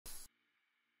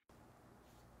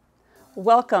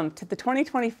Welcome to the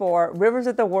 2024 Rivers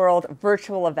of the World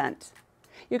virtual event.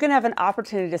 You're going to have an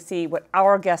opportunity to see what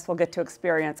our guests will get to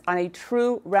experience on a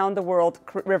true round-the-world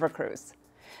river cruise.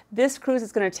 This cruise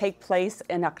is going to take place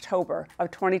in October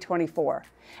of 2024,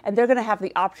 and they're going to have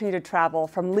the opportunity to travel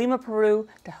from Lima, Peru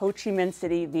to Ho Chi Minh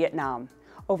City, Vietnam,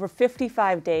 over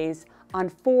 55 days on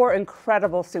 4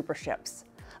 incredible super ships.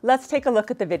 Let's take a look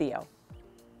at the video.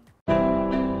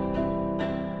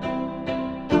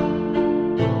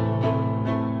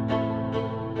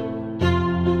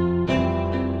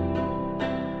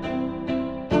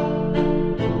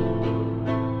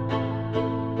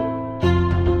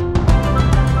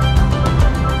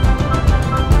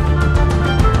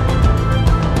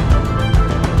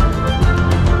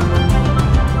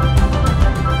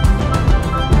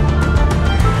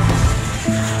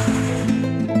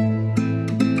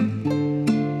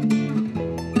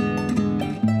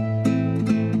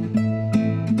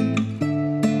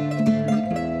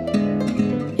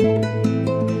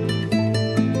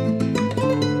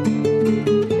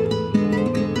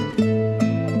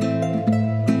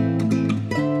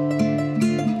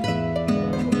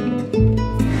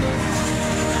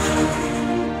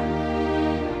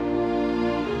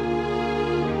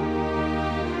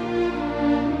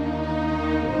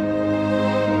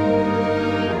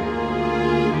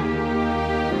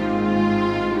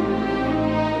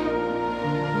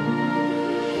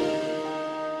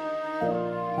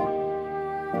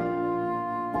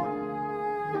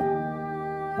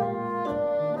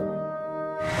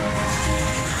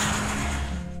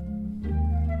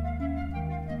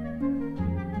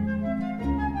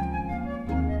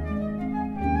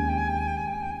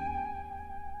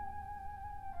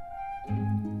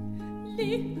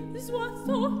 Les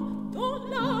oiseaux dans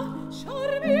la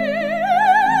charmille,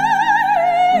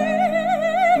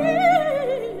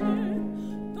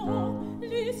 dans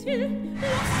les cieux,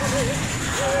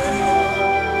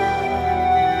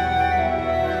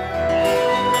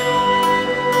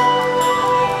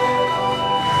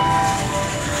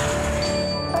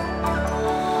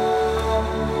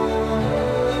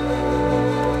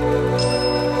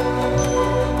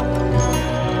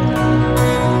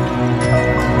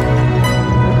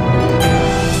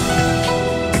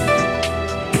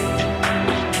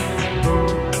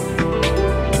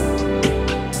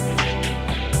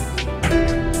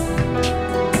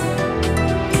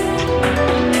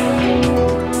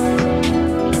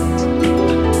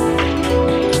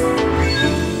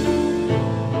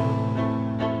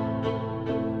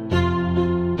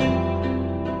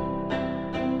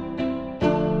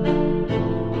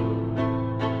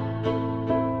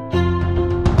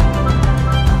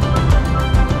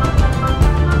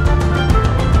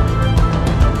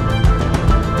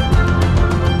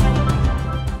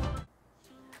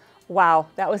 Wow,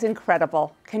 that was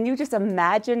incredible. Can you just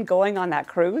imagine going on that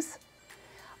cruise?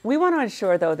 We want to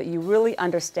ensure, though, that you really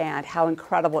understand how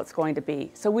incredible it's going to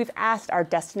be. So we've asked our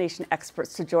destination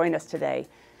experts to join us today.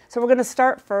 So we're going to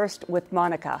start first with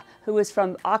Monica, who is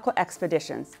from Aqua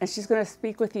Expeditions, and she's going to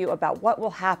speak with you about what will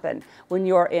happen when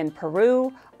you're in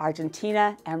Peru,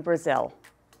 Argentina, and Brazil.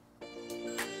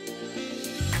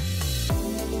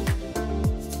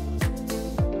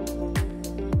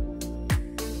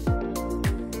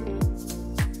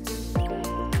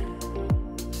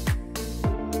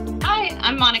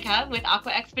 I'm Monica with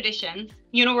Aqua Expeditions,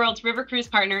 Uniworld's river cruise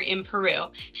partner in Peru,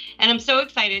 and I'm so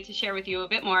excited to share with you a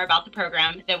bit more about the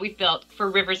program that we've built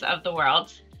for Rivers of the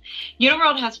World.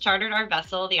 Uniworld has chartered our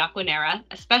vessel, the Aquanera,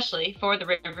 especially for the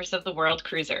Rivers of the World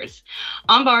cruisers.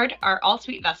 On board our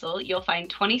all-suite vessel, you'll find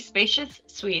 20 spacious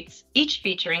suites, each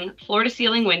featuring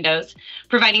floor-to-ceiling windows,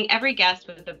 providing every guest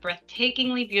with a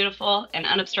breathtakingly beautiful and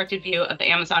unobstructed view of the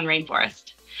Amazon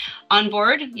rainforest. On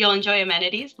board, you'll enjoy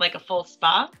amenities like a full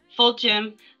spa, full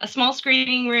gym, a small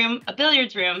screening room, a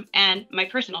billiards room, and my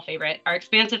personal favorite, our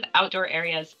expansive outdoor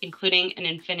areas, including an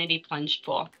infinity plunge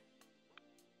pool.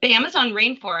 The Amazon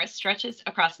rainforest stretches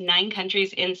across 9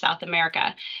 countries in South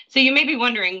America, so you may be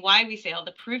wondering why we sail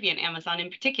the Peruvian Amazon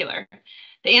in particular.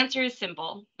 The answer is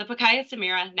simple: the Pacaya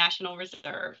Samira National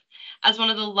Reserve. As one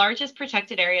of the largest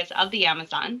protected areas of the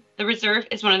Amazon, the reserve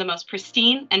is one of the most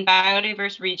pristine and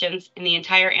biodiverse regions in the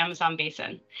entire Amazon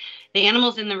basin. The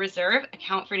animals in the reserve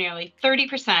account for nearly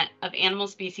 30% of animal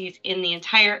species in the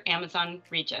entire Amazon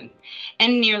region,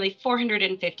 and nearly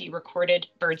 450 recorded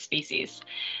bird species.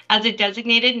 As a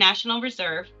designated national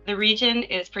reserve, the region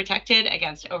is protected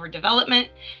against overdevelopment,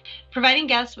 providing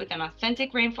guests with an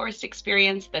authentic rainforest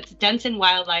experience that's dense in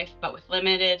wildlife but with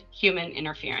limited human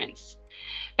interference.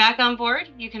 Back on board,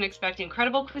 you can expect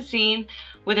incredible cuisine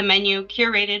with a menu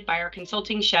curated by our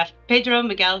consulting chef, Pedro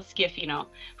Miguel Schiaffino,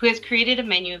 who has created a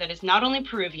menu that is not only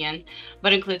Peruvian,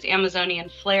 but includes Amazonian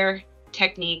flair,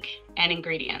 technique, and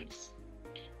ingredients.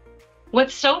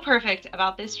 What's so perfect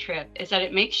about this trip is that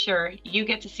it makes sure you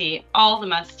get to see all the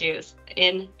must-dos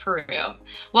in Peru,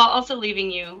 while also leaving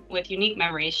you with unique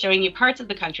memories, showing you parts of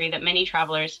the country that many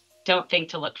travelers don't think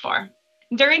to look for.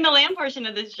 During the land portion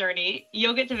of this journey,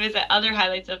 you'll get to visit other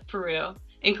highlights of Peru,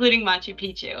 including Machu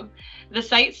Picchu. The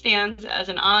site stands as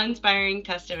an awe-inspiring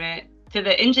testament to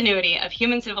the ingenuity of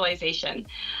human civilization,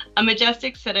 a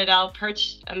majestic citadel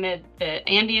perched amid the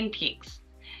Andean peaks.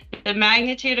 The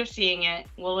magnitude of seeing it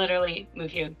will literally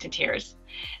move you to tears.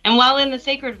 And while in the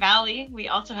Sacred Valley, we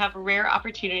also have a rare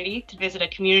opportunity to visit a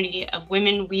community of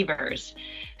women weavers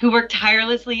who work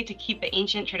tirelessly to keep the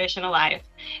ancient tradition alive.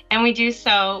 And we do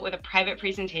so with a private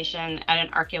presentation at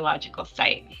an archaeological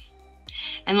site.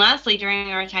 And lastly,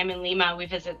 during our time in Lima, we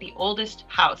visit the oldest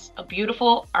house, a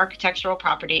beautiful architectural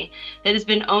property that has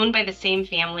been owned by the same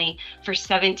family for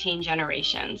 17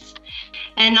 generations.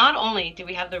 And not only do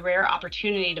we have the rare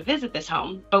opportunity to visit this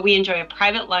home, but we enjoy a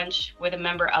private lunch with a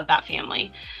member of that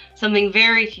family, something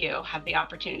very few have the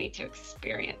opportunity to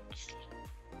experience.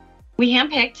 We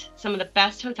handpicked some of the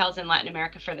best hotels in Latin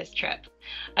America for this trip,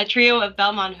 a trio of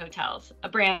Belmond hotels, a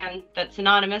brand that's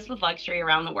synonymous with luxury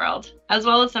around the world, as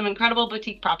well as some incredible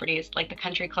boutique properties like the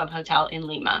Country Club Hotel in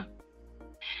Lima.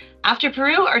 After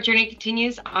Peru, our journey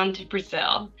continues on to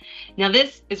Brazil. Now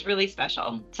this is really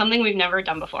special, something we've never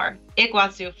done before,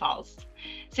 Iguazu Falls.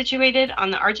 Situated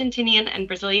on the Argentinian and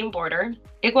Brazilian border,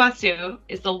 Iguazu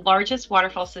is the largest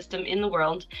waterfall system in the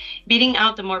world, beating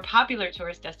out the more popular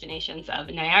tourist destinations of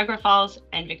Niagara Falls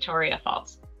and Victoria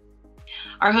Falls.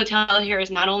 Our hotel here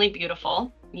is not only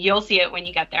beautiful, you'll see it when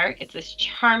you get there. It's this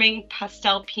charming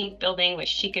pastel pink building with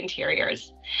chic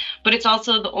interiors, but it's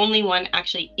also the only one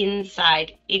actually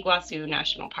inside Iguazu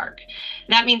National Park.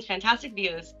 That means fantastic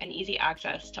views and easy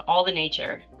access to all the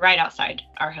nature right outside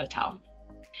our hotel.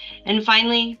 And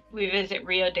finally, we visit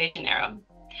Rio de Janeiro.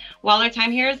 While our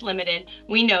time here is limited,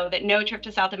 we know that no trip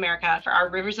to South America for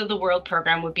our Rivers of the World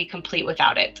program would be complete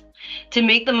without it. To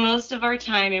make the most of our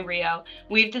time in Rio,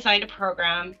 we've designed a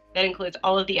program that includes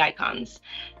all of the icons.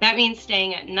 That means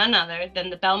staying at none other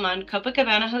than the Belmond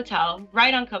Copacabana Hotel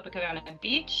right on Copacabana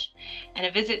Beach, and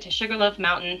a visit to Sugarloaf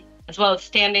Mountain, as well as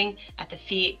standing at the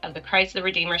feet of the Christ the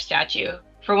Redeemer statue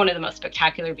for one of the most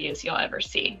spectacular views you'll ever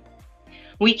see.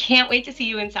 We can't wait to see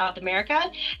you in South America.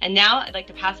 And now I'd like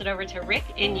to pass it over to Rick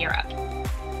in Europe.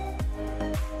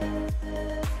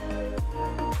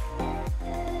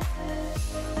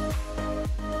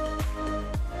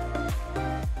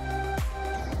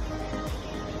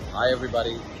 Hi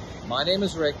everybody, my name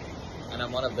is Rick and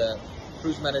I'm one of the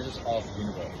cruise managers of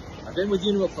Uniworld. I've been with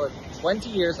Uniworld for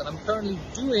 20 years and I'm currently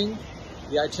doing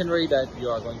the itinerary that you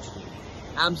are going to do,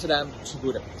 Amsterdam to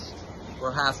Budapest.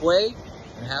 We're halfway.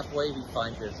 And halfway we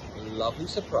find this lovely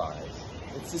surprise.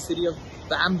 It's the city of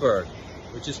Bamberg,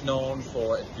 which is known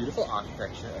for its beautiful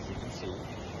architecture, as you can see,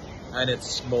 and its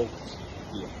smoked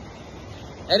beer.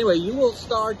 Anyway, you will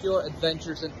start your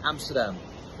adventures in Amsterdam,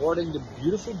 boarding the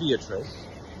beautiful Beatrice,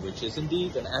 which is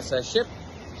indeed an SS ship,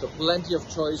 so plenty of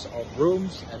choice of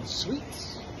rooms and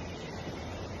suites.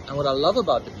 And what I love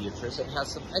about the Beatrice, it has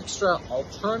some extra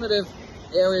alternative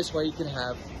areas where you can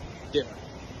have dinner.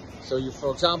 So you,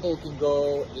 for example, can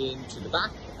go into the back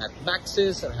at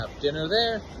Max's and have dinner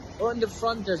there, or in the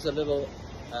front there's a little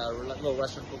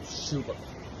restaurant called Schubert.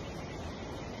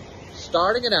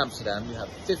 Starting in Amsterdam, you have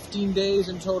 15 days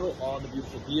in total on the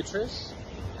beautiful Beatrice,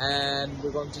 and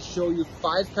we're going to show you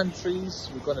 5 countries.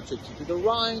 We're going to take you to the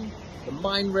Rhine, the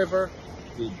Main River.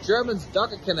 The Germans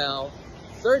dug a canal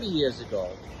 30 years ago,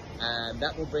 and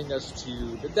that will bring us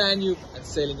to the Danube and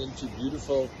sailing into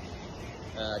beautiful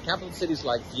capital cities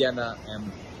like Vienna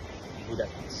and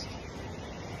Budapest.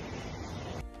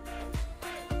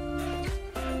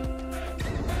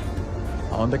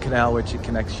 On the canal, which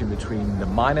connects you between the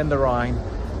Main and the Rhine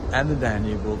and the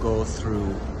Danube, we'll go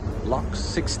through locks,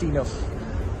 16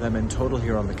 of them in total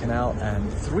here on the canal,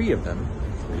 and 3 of them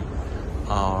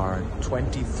are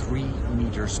 23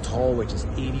 meters tall, which is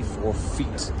 84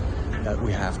 feet that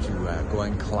we have to go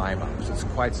and climb up. So it's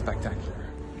quite spectacular.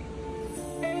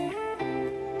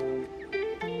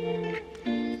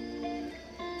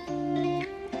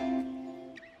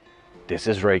 This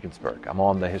is Regensburg. I'm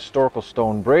on the historical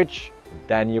stone bridge. The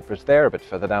Danube is there, a bit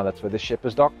further down, that's where the ship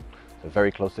is docked. So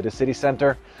very close to the city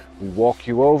center. We walk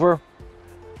you over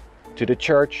to the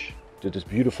church, to this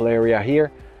beautiful area here.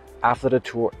 After the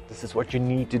tour, this is what you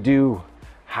need to do.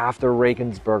 Have the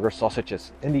Regensburger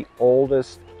sausages in the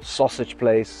oldest sausage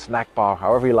place, snack bar,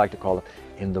 however you like to call it,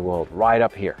 in the world, right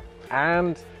up here.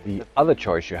 And the other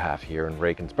choice you have here in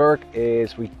Regensburg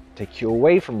is we take you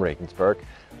away from Regensburg,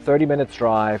 30 minutes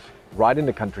drive, right in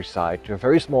the countryside to a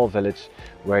very small village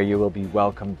where you will be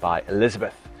welcomed by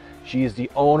Elizabeth. She is the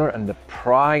owner and the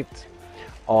pride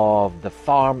of the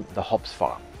farm, the hops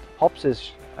farm. Hops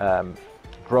is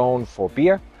grown for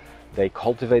beer. They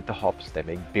cultivate the hops, they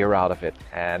make beer out of it,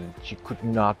 and she could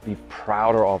not be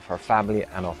prouder of her family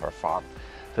and of her farm.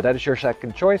 So that is your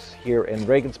second choice here in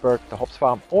Regensburg, the hops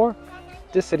farm, or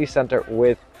the city center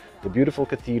with the beautiful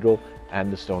cathedral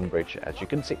and the stone bridge, as you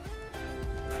can see.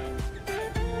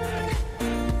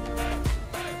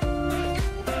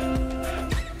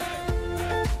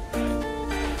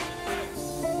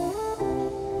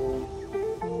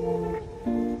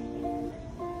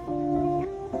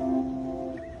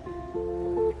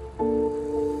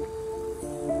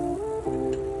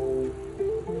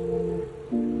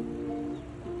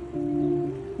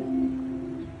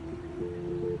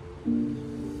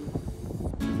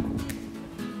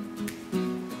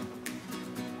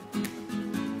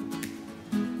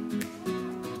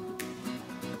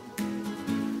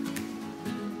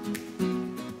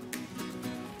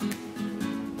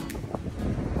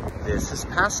 This is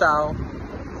Passau,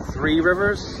 3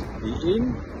 rivers, the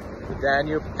Inn, the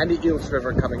Danube and the Ilz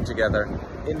River coming together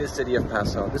in the city of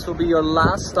Passau. This will be your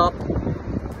last stop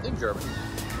in Germany.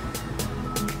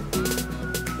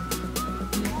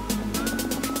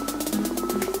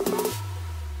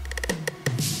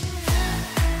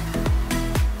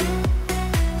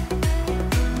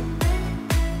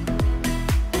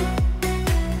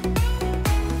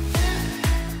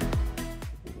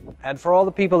 And for all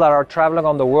the people that are traveling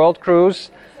on the World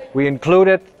Cruise, we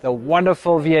included the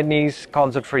wonderful Viennese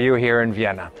concert for you here in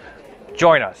Vienna.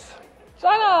 Join us!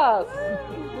 Join us!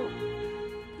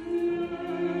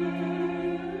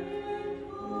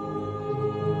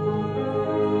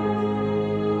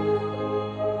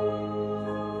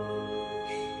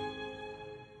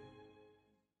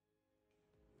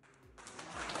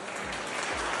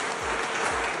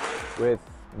 With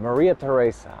Maria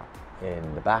Theresa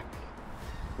in the back,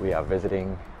 we are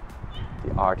visiting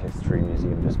the Art History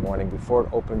Museum this morning before it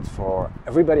opens for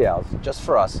everybody else, just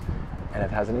for us, and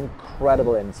it has an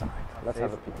incredible inside. Let's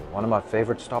have a peek. One of my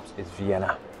favorite stops is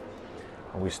Vienna,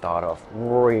 and we start off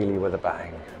really with a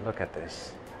bang. Look at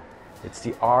this. It's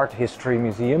the Art History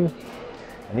Museum,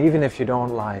 and even if you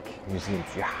don't like museums,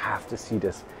 you have to see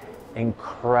this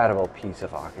incredible piece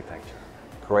of architecture.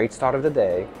 Great start of the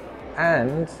day,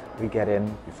 and we get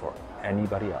in before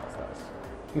anybody else does,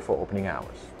 before opening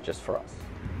hours, just for us.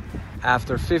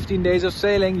 After 15 days of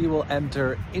sailing, you will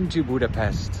enter into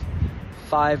Budapest.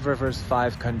 5 rivers,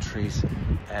 5 countries,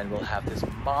 and we'll have this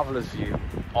marvelous view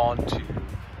onto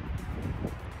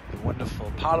the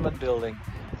wonderful Parliament building.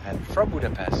 And from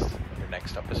Budapest, your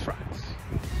next stop is France.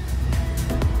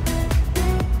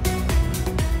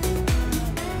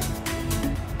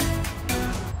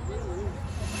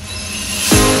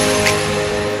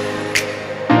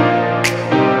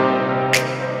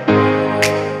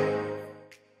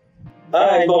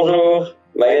 Hi, bonjour.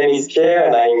 My name is Pierre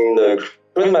and I'm the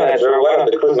cruise manager, one of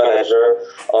the cruise manager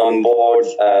on board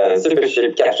super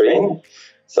ship Catherine.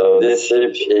 So this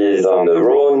ship is on the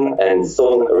Rhone and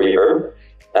Saône River.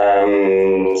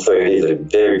 So it is a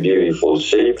very beautiful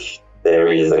ship. There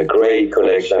is a great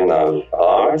collection of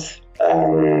art.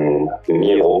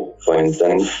 Miro, for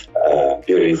instance, a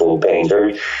beautiful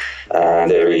painter.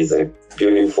 There is a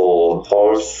beautiful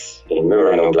horse in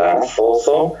Murano glass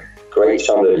also. Great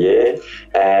chandelier,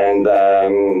 and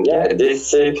this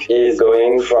ship is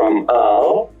going from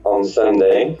Arles on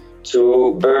Sunday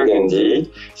to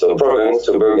Burgundy, so Provence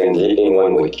to Burgundy in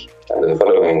 1 week, and the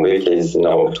following week is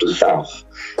north to south.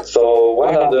 So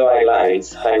what are the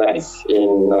highlights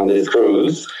on this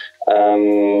cruise?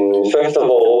 First of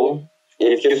all,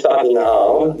 if you start in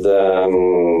Arles,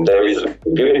 there is a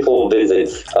beautiful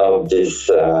visit of this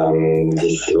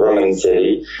Roman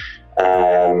city.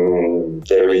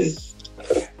 There is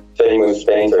a famous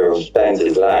painter who spent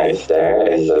his life there,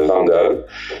 is Van Gogh.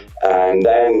 And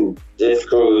then this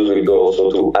cruise will go also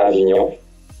to Avignon.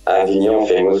 Avignon,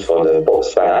 famous for the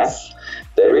Pope's Palace.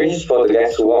 There is, for the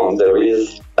guests who want, there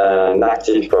is an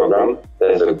active program.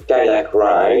 There's a kayak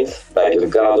ride by the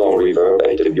Gardon River,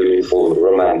 by the beautiful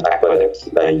Roman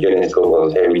aqueduct, by UNESCO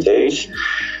World Heritage.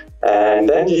 And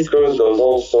then this cruise goes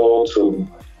also to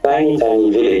tiny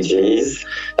villages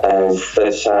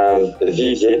such as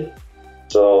Viviers.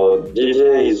 So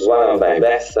Viviers is one of my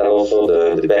best and also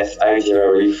the best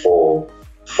itinerary for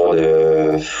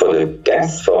our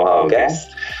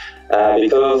guests,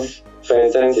 because For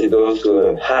instance, it goes to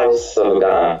a house of a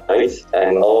guide,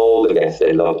 and all the guests,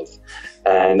 they love it.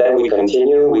 And then we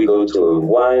continue, we go to a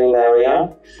wine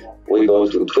area, we go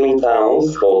to twin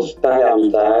towns called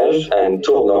Saint-Hermitage and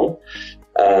Tournon.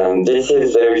 This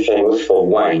is very famous for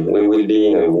wine. We will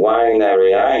be in a wine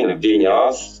area, in a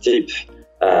vineyard, steep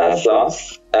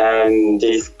slopes, and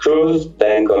this cruise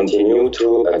then continue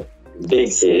to a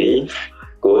big city,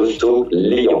 goes to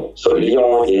Lyon. So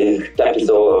Lyon is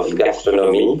capital of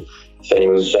gastronomy.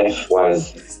 Famous chef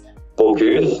was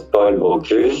Bocuse, Paul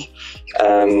Bocuse.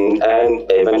 And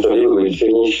eventually we will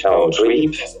finish our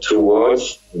trip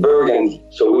towards Burgundy.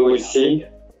 So we will see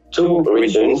two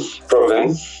regions,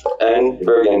 Provence and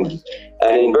Burgundy.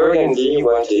 And in Burgundy,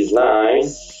 what is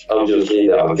nice, obviously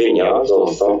there are vineyards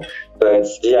also, but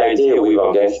the idea with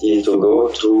our guests is to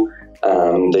go to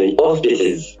the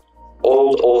hospices,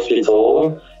 old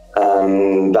hospital,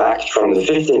 back from the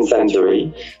 15th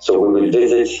century. So we will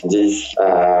visit this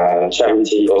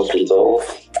charity hospital,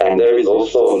 and there is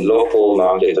also a local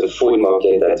market, a food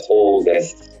market that all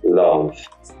guests love.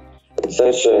 It's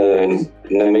such an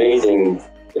amazing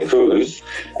cruise.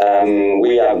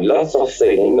 We have lots of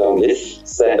sailing on this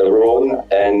Rhone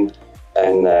and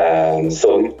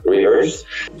Saône rivers.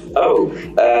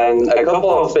 And a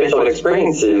couple of special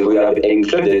experiences we have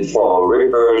included for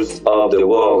Rivers of the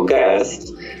World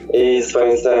guests is, for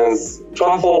instance,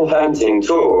 truffle hunting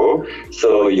tour.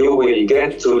 So you will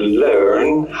get to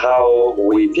learn how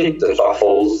we pick the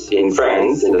truffles in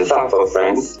France, in the south of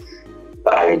France,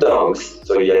 by dogs.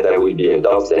 So yeah, that will be a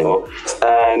dog demo.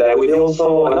 And there will be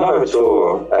also another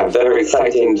tour, a very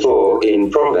exciting tour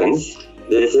in Provence.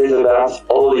 This is about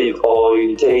olive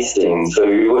oil tasting. So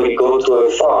you will go to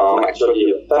a farm,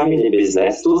 actually a family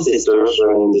business, two sisters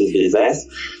running this business,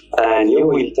 and you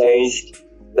will taste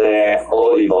their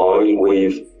olive oil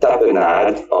with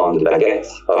tapenade on the baguette,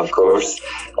 of course.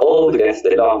 All the guests,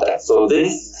 they love that. So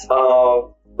these are,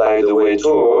 by the way,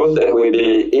 tours that will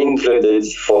be included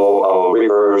for our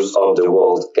Rivers of the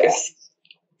World guests.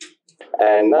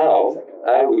 And now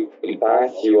I will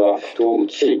pass you off to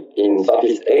Chi in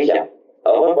Southeast Asia.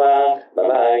 Au revoir.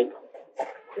 Bye-bye.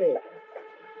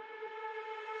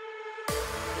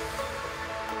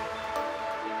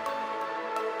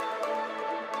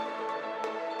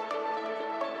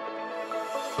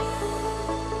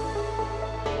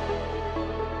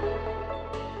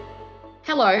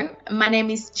 Hello, my name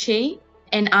is Chi,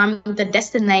 and I'm the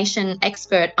destination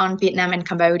expert on Vietnam and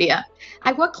Cambodia.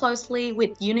 I work closely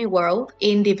with Uniworld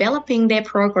in developing their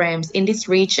programs in this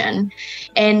region,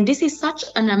 and this is such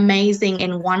an amazing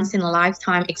and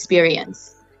once-in-a-lifetime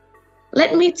experience.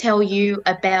 Let me tell you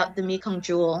about the Mekong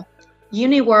Jewel.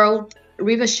 Uniworld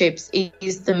River Ships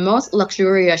is the most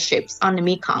luxurious ships on the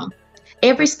Mekong.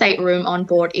 Every stateroom on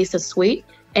board is a suite,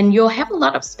 and you'll have a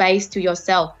lot of space to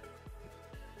yourself.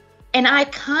 And I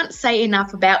can't say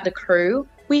enough about the crew.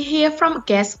 We hear from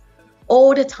guests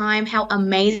all the time how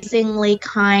amazingly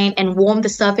kind and warm the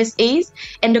service is,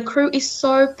 and the crew is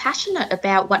so passionate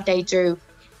about what they do.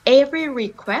 Every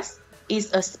request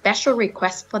is a special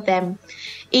request for them,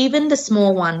 even the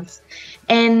small ones,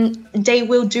 and they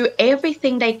will do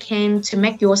everything they can to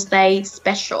make your stay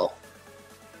special.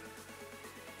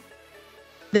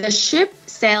 The ship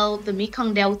sailed the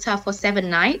Mekong Delta for 7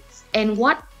 nights, and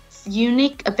what's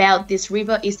unique about this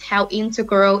river is how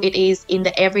integral it is in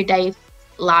the everyday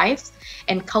lives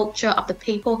and culture of the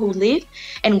people who live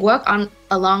and work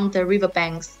along the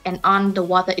riverbanks and on the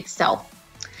water itself.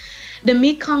 The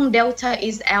Mekong Delta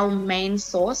is our main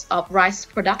source of rice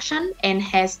production and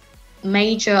has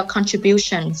major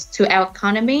contributions to our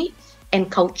economy and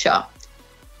culture.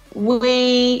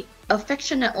 We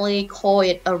affectionately call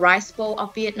it a rice bowl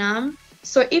of Vietnam.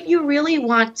 So if you really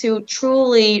want to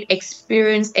truly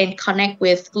experience and connect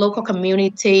with local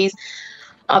communities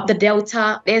of the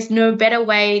Delta, there's no better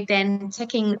way than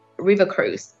taking river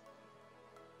cruise.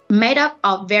 Made up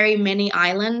of very many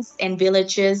islands and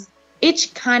villages,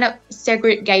 each kind of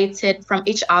segregated from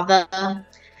each other.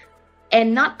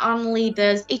 And not only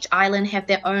does each island have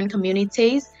their own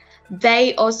communities,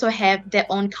 they also have their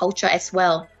own culture as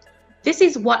well. This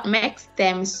is what makes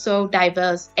them so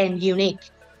diverse and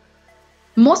unique.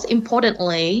 Most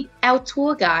importantly, our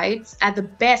tour guides are the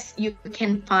best you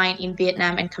can find in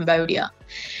Vietnam and Cambodia.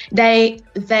 They've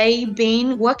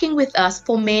been working with us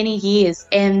for many years,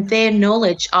 and their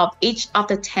knowledge of each of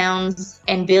the towns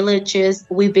and villages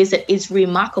we visit is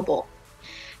remarkable.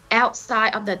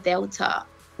 Outside of the Delta,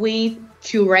 we've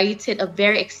curated a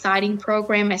very exciting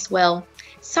program as well.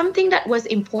 Something that was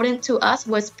important to us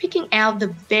was picking out the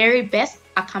very best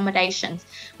accommodations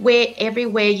where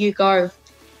everywhere you go.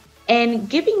 And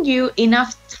giving you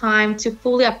enough time to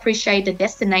fully appreciate the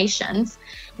destinations,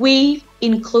 we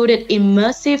included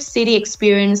immersive city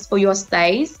experience for your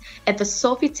stays at the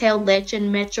Sofitel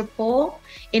Legend Metropole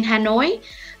in Hanoi,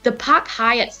 the Park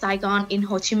Hyatt Saigon in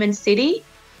Ho Chi Minh City,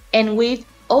 and we've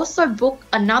also booked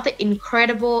another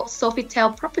incredible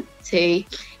Sofitel property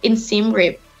in Siem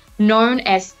Reap, known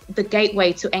as the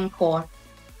Gateway to Angkor.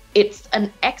 It's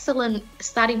an excellent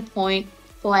starting point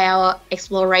for our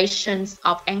explorations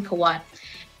of Angkor Wat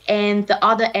and the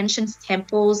other ancient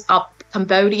temples of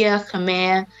Cambodia,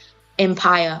 Khmer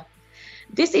Empire.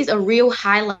 This is a real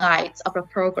highlight of the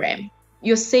program.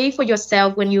 You'll see for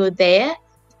yourself when you're there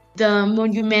the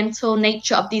monumental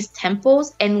nature of these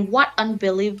temples and what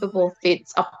unbelievable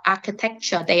feats of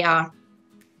architecture they are.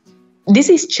 This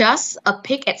is just a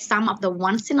peek at some of the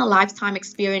once-in-a-lifetime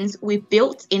experience we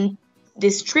built in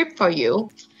this trip for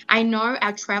you. I know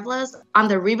our travelers on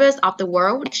the rivers of the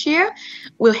world next year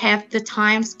will have the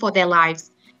times for their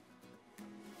lives.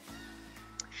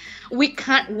 We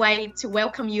can't wait to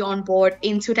welcome you on board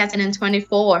in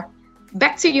 2024.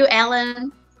 Back to you,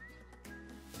 Ellen.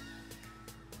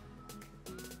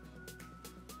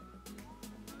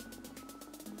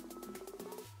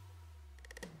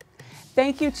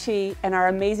 Thank you, Chi, and our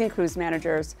amazing cruise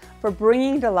managers for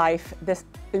bringing to life this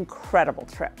incredible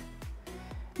trip.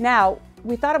 Now,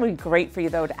 we thought it would be great for you,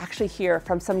 though, to actually hear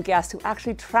from some guests who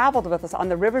actually traveled with us on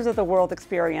the Rivers of the World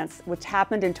experience, which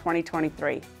happened in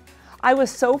 2023. I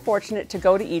was so fortunate to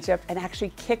go to Egypt and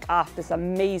actually kick off this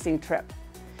amazing trip.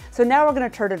 So now we're going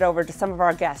to turn it over to some of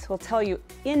our guests who will tell you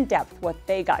in depth what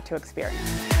they got to experience.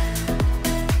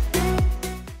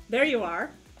 There you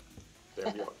are.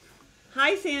 There you are.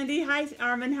 Hi, Sandy. Hi,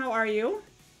 Armin. How are you?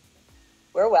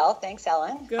 We're well, thanks,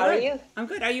 Ellen. Good. How are you? I'm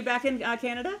good. Are you back in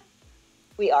Canada?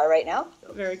 We are right now.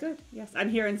 Very good. Yes, I'm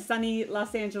here in sunny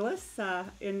Los Angeles.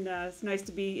 It's nice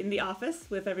to be in the office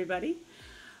with everybody.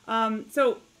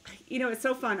 So, you know, it's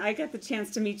so fun. I got the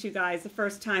chance to meet you guys the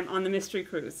first time on the Mystery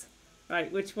Cruise, right?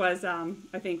 Which was,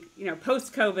 I think, you know,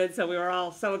 post-COVID, so we were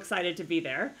all so excited to be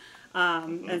there.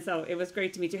 And so it was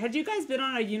great to meet you. Had you guys been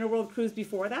on a Uniworld cruise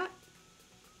before that?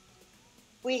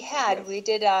 We had. We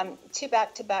did 2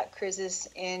 back-to-back cruises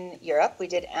in Europe. We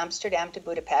did Amsterdam to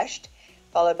Budapest,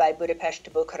 followed by Budapest to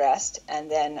Bucharest,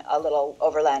 and then a little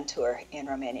overland tour in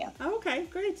Romania. Oh, okay,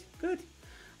 great, good.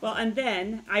 Well, and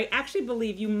then I actually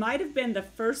believe you might have been the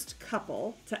first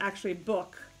couple to actually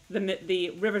book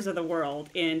the Rivers of the World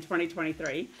in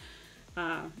 2023.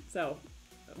 So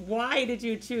why did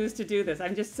you choose to do this?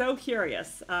 I'm just so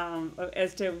curious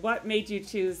as to what made you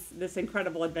choose this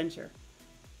incredible adventure.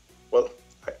 Well,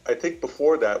 I think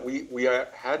before that, we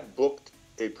had booked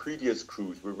a previous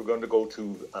cruise. We were going to go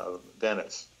to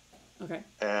Venice. Okay.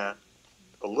 And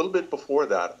a little bit before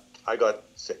that, I got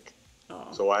sick. Oh.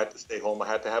 So I had to stay home. I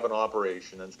had to have an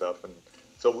operation and stuff. And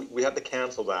so we had to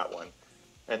cancel that one.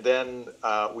 And then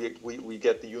we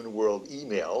get the Uniworld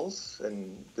emails,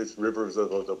 and this Rivers of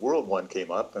the World one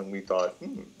came up, and we thought,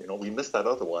 you know, we missed that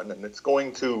other one, and it's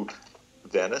going to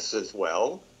Venice as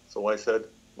well. So I said,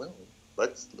 well,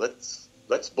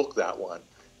 let's book that one,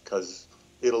 because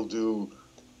it'll do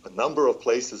a number of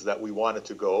places that we wanted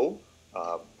to go.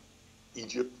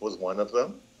 Egypt was one of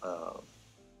them.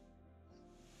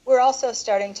 We're also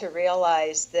starting to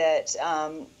realize that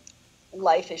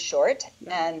life is short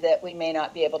and that we may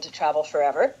not be able to travel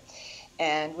forever.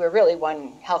 And we're really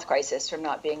one health crisis from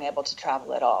not being able to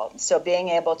travel at all. So being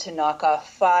able to knock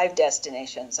off 5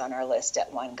 destinations on our list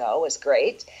at one go was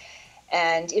great.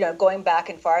 And, you know, going back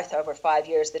and forth over 5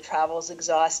 years, the travel's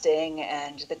exhausting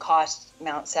and the cost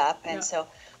mounts up. And so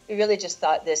we really just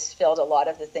thought this filled a lot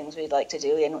of the things we'd like to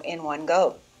do in one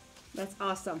go. That's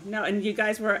awesome. No, and you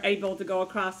guys were able to go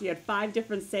across. You had 5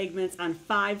 different segments on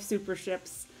 5 super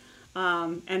ships.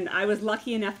 And I was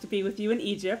lucky enough to be with you in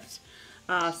Egypt.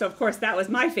 So, of course, that was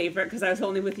my favorite because I was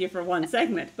only with you for one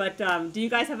segment. But do you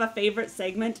guys have a favorite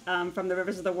segment from the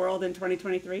Rivers of the World in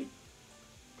 2023?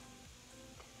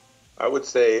 I would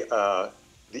say the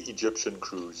Egyptian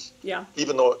cruise. Yeah.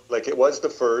 Even though, like, it was the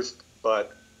first,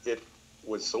 but it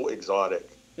was so exotic.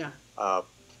 Yeah.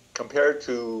 Compared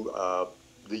to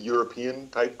the European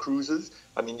type cruises,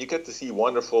 I mean, you get to see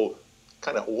wonderful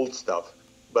kind of old stuff,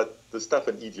 but the stuff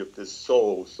in Egypt is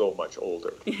so much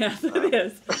older. Yes, it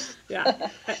is. Yeah.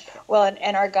 Well,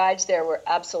 and our guides there were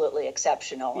absolutely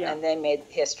exceptional, Yeah. and they made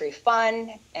history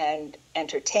fun and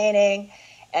entertaining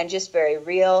and just very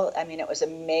real. I mean, it was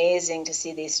amazing to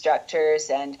see these structures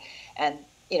and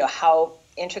you know, how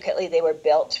intricately they were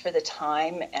built for the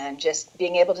time, and just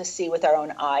being able to see with our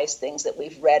own eyes things that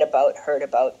we've read about, heard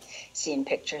about, seen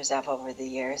pictures of over the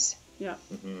years. Yeah.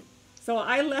 Mm-hmm. So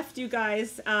I left you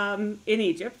guys in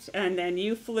Egypt, and then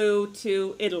you flew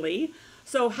to Italy.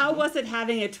 So how was it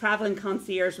having a traveling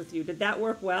concierge with you? Did that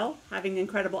work well, having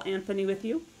incredible Anthony with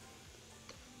you?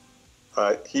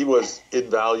 He was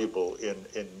invaluable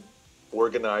in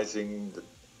organizing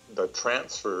the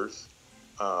transfers,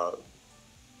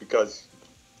 because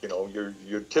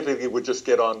you typically would just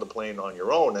get on the plane on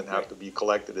your own and have to be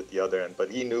collected at the other end. But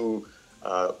he knew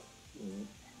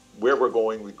where we're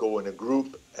going. We'd go in a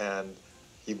group, and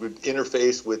he would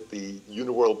interface with the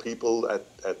Uniworld people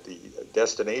at the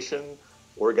destination,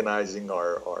 organizing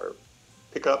our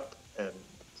pickup. And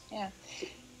yeah.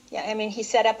 I mean, he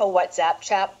set up a WhatsApp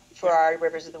chat for our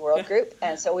Rivers of the World group,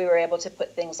 and so we were able to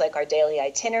put things like our daily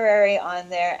itinerary on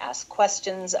there, ask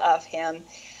questions of him,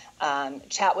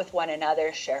 chat with one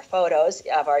another, share photos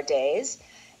of our days.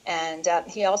 And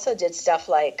he also did stuff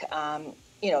like,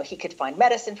 he could find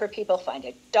medicine for people, find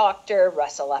a doctor,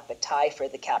 rustle up a tie for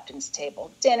the captain's table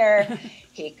dinner.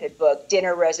 He could book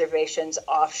dinner reservations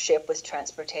off ship with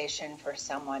transportation for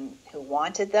someone who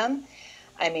wanted them.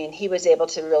 I mean, he was able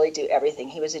to really do everything.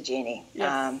 He was a genie.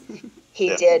 Yes.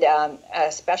 He did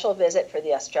a special visit for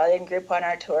the Australian group on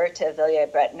our tour to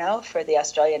Villers-Bretonneux for the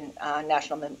Australian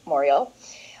National Memorial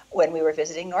when we were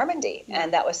visiting Normandy.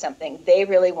 And that was something they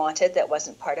really wanted that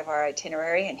wasn't part of our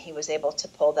itinerary, and he was able to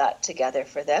pull that together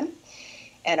for them.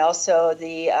 And also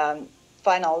the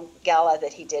final gala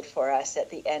that he did for us at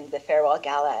the end, the farewell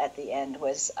gala at the end,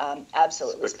 was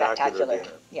absolutely spectacular.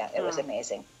 Yeah, it was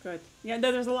amazing. Good. Yeah,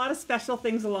 there's a lot of special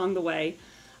things along the way.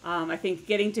 I think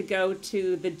getting to go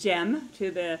to the GEM,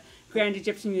 to the Grand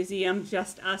Egyptian Museum,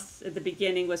 just us at the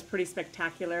beginning, was pretty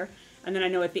spectacular. And then I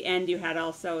know at the end you had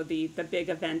also the big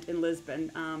event in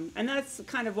Lisbon. And that's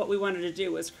kind of what we wanted to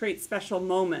do, was create special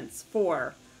moments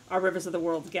for our Rivers of the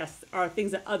World guests, or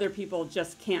things that other people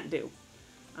just can't do.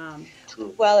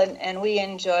 Well, and we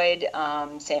enjoyed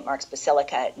St. Mark's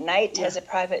Basilica at night as a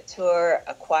private tour,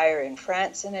 a choir in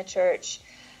France in a church,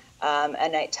 a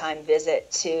nighttime visit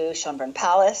to Schönbrunn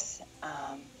Palace.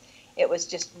 It was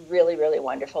just really, really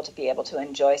wonderful to be able to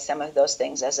enjoy some of those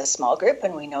things as a small group,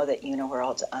 and we know that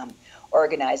Uniworld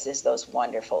organizes those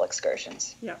wonderful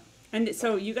excursions. Yeah, and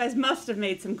so you guys must have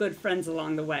made some good friends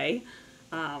along the way.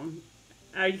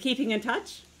 Are you keeping in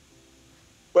touch?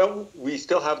 Well, we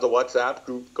still have the WhatsApp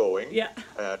group going. Yeah.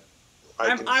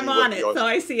 I'm on it, so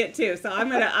I see it too. So I'm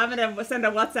gonna send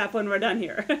a WhatsApp when we're done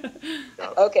here.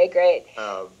 Okay, great.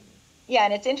 Yeah,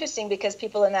 and it's interesting because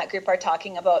people in that group are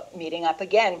talking about meeting up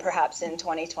again, perhaps in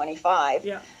 2025.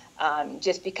 Yeah.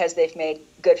 Just because they've made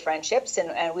good friendships,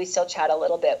 and we still chat a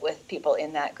little bit with people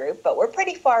in that group, but we're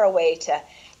pretty far away to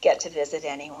get to visit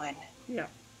anyone. Yeah.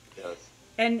 Yes.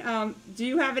 And do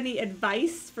you have any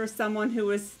advice for someone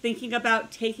who is thinking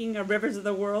about taking a Rivers of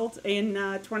the World in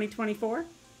 2024?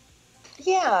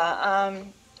 Yeah,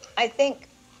 I think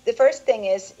the first thing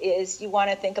is you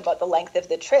want to think about the length of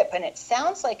the trip, and it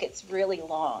sounds like it's really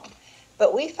long.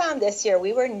 But we found this year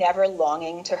we were never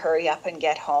longing to hurry up and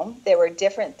get home. There were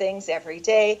different things every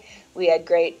day. We had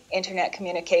great internet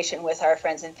communication with our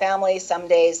friends and family, some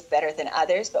days better than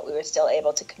others, but we were still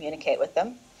able to communicate with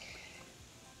them.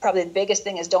 Probably the biggest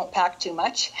thing is don't pack too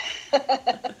much.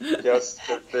 Yes,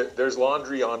 there's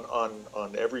laundry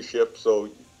on every ship, so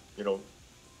you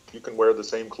can wear the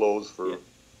same clothes for a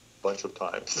bunch of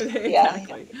times.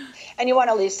 Exactly. Yeah, and you want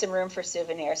to leave some room for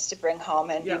souvenirs to bring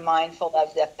home, and be mindful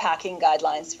of the packing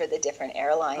guidelines for the different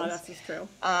airlines. Oh, that's just true.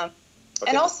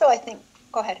 And also, I think,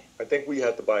 go ahead. I think we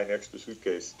had to buy an extra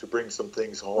suitcase to bring some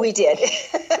things home. We did.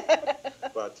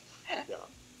 But yeah.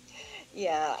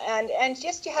 Yeah, and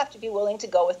just you have to be willing to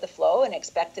go with the flow and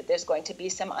expect that there's going to be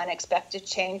some unexpected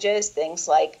changes. Things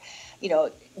like,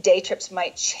 day trips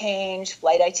might change,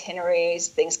 flight itineraries,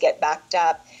 things get backed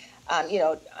up,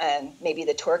 and maybe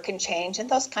the tour can change, and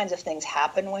those kinds of things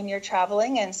happen when you're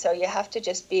traveling. And so you have to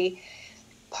just be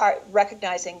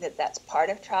recognizing that that's part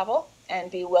of travel,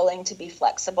 and be willing to be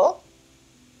flexible.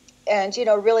 And,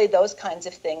 really those kinds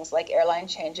of things like airline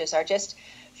changes are just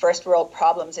first world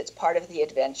problems. It's part of the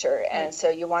adventure. And so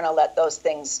you want to let those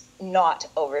things not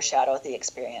overshadow the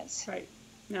experience. Right.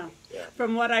 No. Yeah.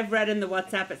 From what I've read in the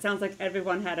WhatsApp, it sounds like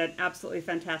everyone had an absolutely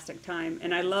fantastic time.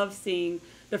 And I love seeing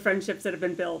the friendships that have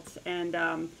been built. And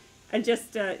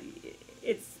just,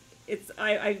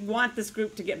 I want this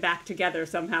group to get back together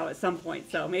somehow at some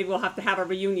point. So maybe we'll have to have a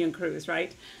reunion cruise,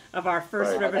 right? Of our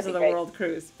first Rivers of the World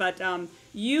cruise. But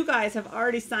you guys have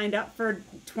already signed up for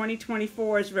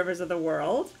 2024's Rivers of the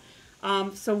World.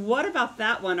 So what about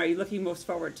that one are you looking most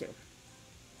forward to?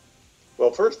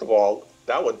 Well, first of all,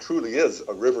 that one truly is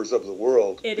a Rivers of the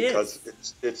World. Because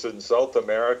it's in South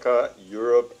America,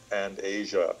 Europe, and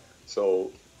Asia.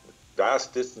 So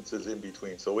vast distances in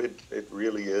between. So it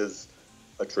really is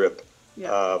a trip.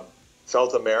 Yeah.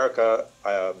 South America,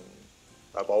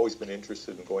 I've always been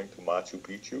interested in going to Machu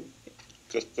Picchu,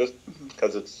 just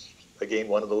because it's, again,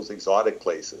 one of those exotic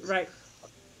places. Right.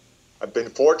 I've been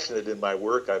fortunate in my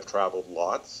work. I've traveled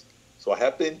lots. So I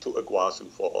have been to Iguazu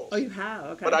Falls. Oh, you have?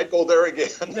 Okay. But I'd go there again.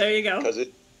 There you go. Because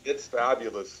it's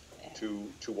fabulous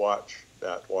to watch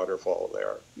that waterfall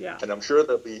there. Yeah. And I'm sure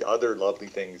there'll be other lovely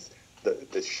things.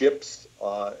 The ships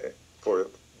for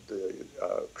the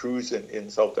cruise in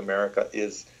South America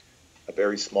is a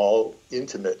very small,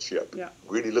 intimate ship. Yeah.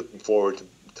 Really looking forward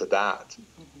to that.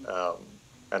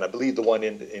 And I believe the one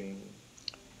in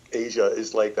Asia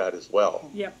is like that as well.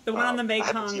 Yep. The one on the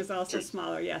Mekong is also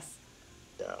smaller, yes.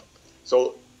 Yeah.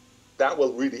 So that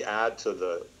will really add to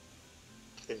the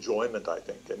enjoyment, I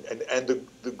think. And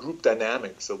the group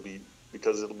dynamics will be,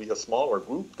 because it'll be a smaller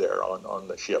group there on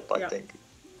the ship, I think.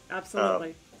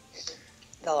 Absolutely.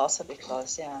 They'll also be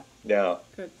close, yeah. Yeah.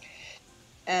 Good.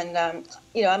 And,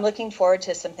 I'm looking forward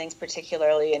to some things,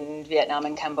 particularly in Vietnam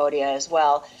and Cambodia as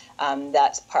well.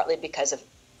 That's partly because of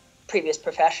previous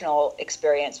professional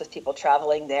experience with people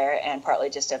traveling there, and partly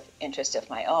just of interest of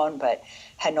my own. But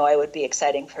Hanoi would be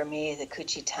exciting for me, the Cu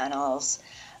Chi tunnels,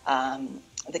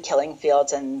 the killing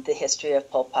fields, and the history of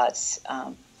Pol Pot's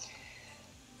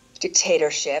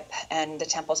dictatorship, and the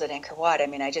temples at Angkor Wat. I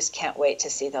mean, I just can't wait to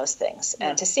see those things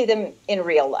and to see them in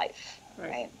real life,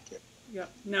 right? Yeah.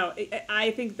 No,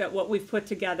 I think that what we've put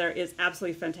together is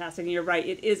absolutely fantastic. And you're right,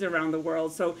 it is around the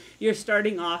world. So you're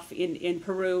starting off in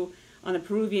Peru, on the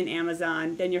Peruvian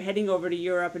Amazon, then you're heading over to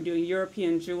Europe and doing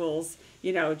European jewels,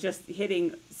 just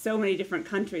hitting so many different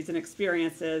countries and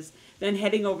experiences, then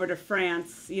heading over to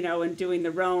France, and doing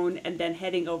the Rhone, and then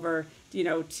heading over,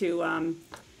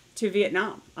 to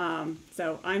Vietnam.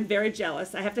 So I'm very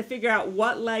jealous. I have to figure out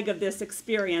what leg of this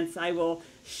experience I will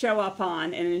show up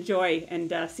on and enjoy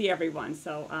and see everyone.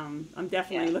 So I'm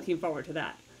definitely looking forward to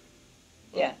that.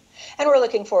 Yeah. And we're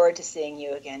looking forward to seeing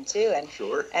you again, too. And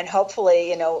sure. And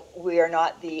hopefully, we are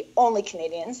not the only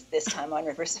Canadians this time on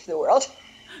Rivers of the World.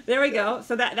 There we go.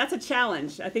 So that's a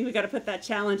challenge. I think we got to put that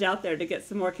challenge out there to get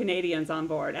some more Canadians on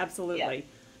board. Absolutely. Yeah.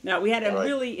 Now, we had a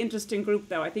really interesting group,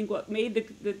 though. I think what made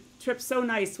the trip so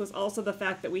nice was also the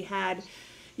fact that we had,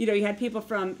 you had people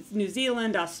from New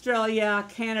Zealand, Australia,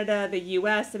 Canada, the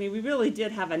U.S. I mean, we really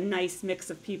did have a nice mix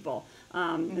of people.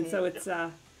 And so it's...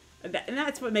 and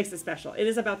that's what makes it special. It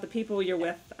is about the people you're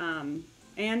with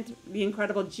and the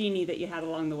incredible genie that you had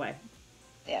along the way.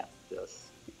 Yeah. Yes.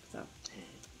 So.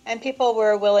 And people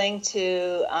were willing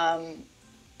to,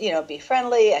 be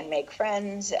friendly and make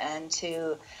friends and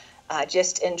to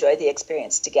just enjoy the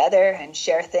experience together and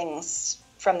share things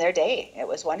from their day. It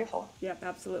was wonderful. Yep,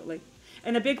 absolutely.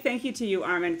 And a big thank you to you,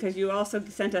 Armin, because you also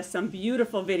sent us some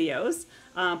beautiful videos.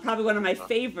 Probably one of my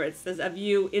favorites is of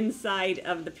you inside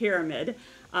of the pyramid.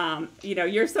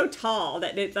 You're so tall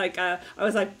that it's like, I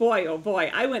was like, boy, oh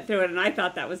boy, I went through it and I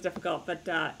thought that was difficult, but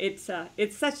it's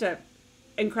such a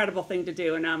incredible thing to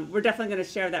do. And we're definitely going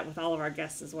to share that with all of our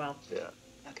guests as well. Yeah.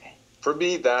 Okay. For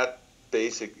me, that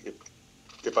basic,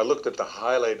 if I looked at the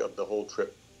highlight of the whole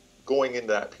trip, going in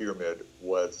that pyramid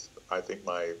was, I think,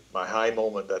 my high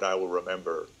moment that I will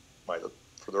remember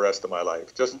for the rest of my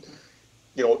life. Just,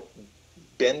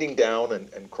 bending down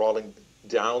and crawling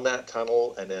down that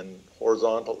tunnel and then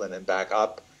horizontal and then back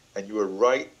up, and you were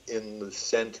right in the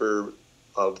center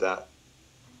of that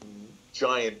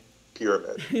giant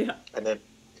pyramid. Yeah. And then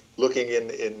looking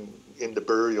in the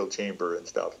burial chamber and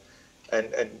stuff,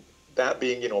 and that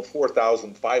being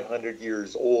 4,500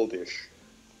 years oldish,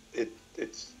 it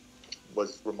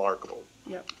was remarkable.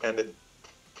 Yep. And it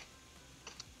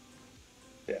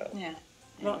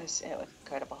was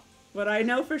incredible. What I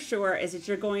know for sure is that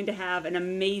you're going to have an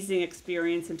amazing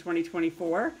experience in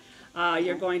 2024.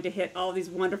 You're going to hit all these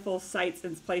wonderful sites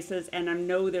and places, and I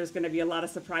know there's going to be a lot of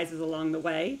surprises along the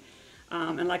way.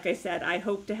 And like I said, I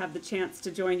hope to have the chance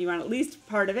to join you on at least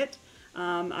part of it.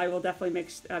 I will definitely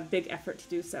make a big effort to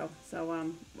do so.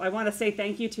 So I want to say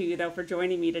thank you to you, though, for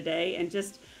joining me today, and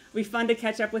just be fun to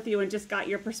catch up with you and just got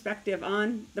your perspective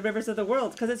on the Rivers of the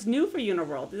World, because it's new for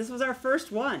Uniworld. This was our first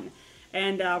one.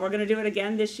 And we're going to do it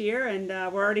again this year, and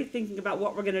we're already thinking about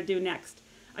what we're going to do next.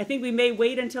 I think we may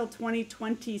wait until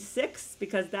 2026,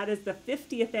 because that is the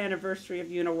 50th anniversary of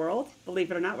Uniworld. Believe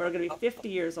it or not, we're going to be 50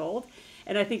 years old.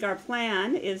 And I think our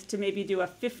plan is to maybe do a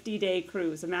 50-day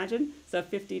cruise. Imagine? So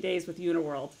 50 days with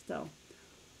Uniworld. So.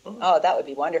 Oh, that would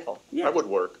be wonderful. Yeah. That would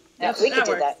work. Yeah, we could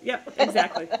do works. that. Yep,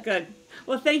 exactly. Good.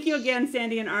 Well, thank you again,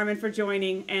 Sandy and Armin, for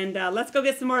joining. And let's go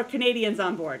get some more Canadians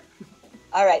on board.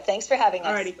 All right. Thanks for having us.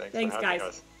 All righty. Thanks Thanks for guys. having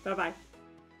us. Bye-bye.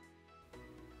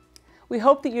 We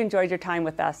hope that you enjoyed your time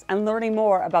with us and learning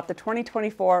more about the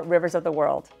 2024 Rivers of the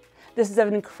World. This is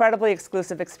an incredibly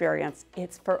exclusive experience.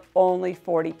 It's for only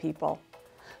 40 people.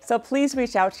 So please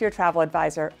reach out to your travel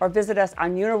advisor or visit us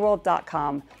on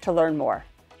uniworld.com to learn more.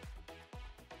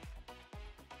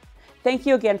 Thank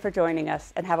you again for joining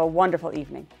us and have a wonderful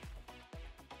evening.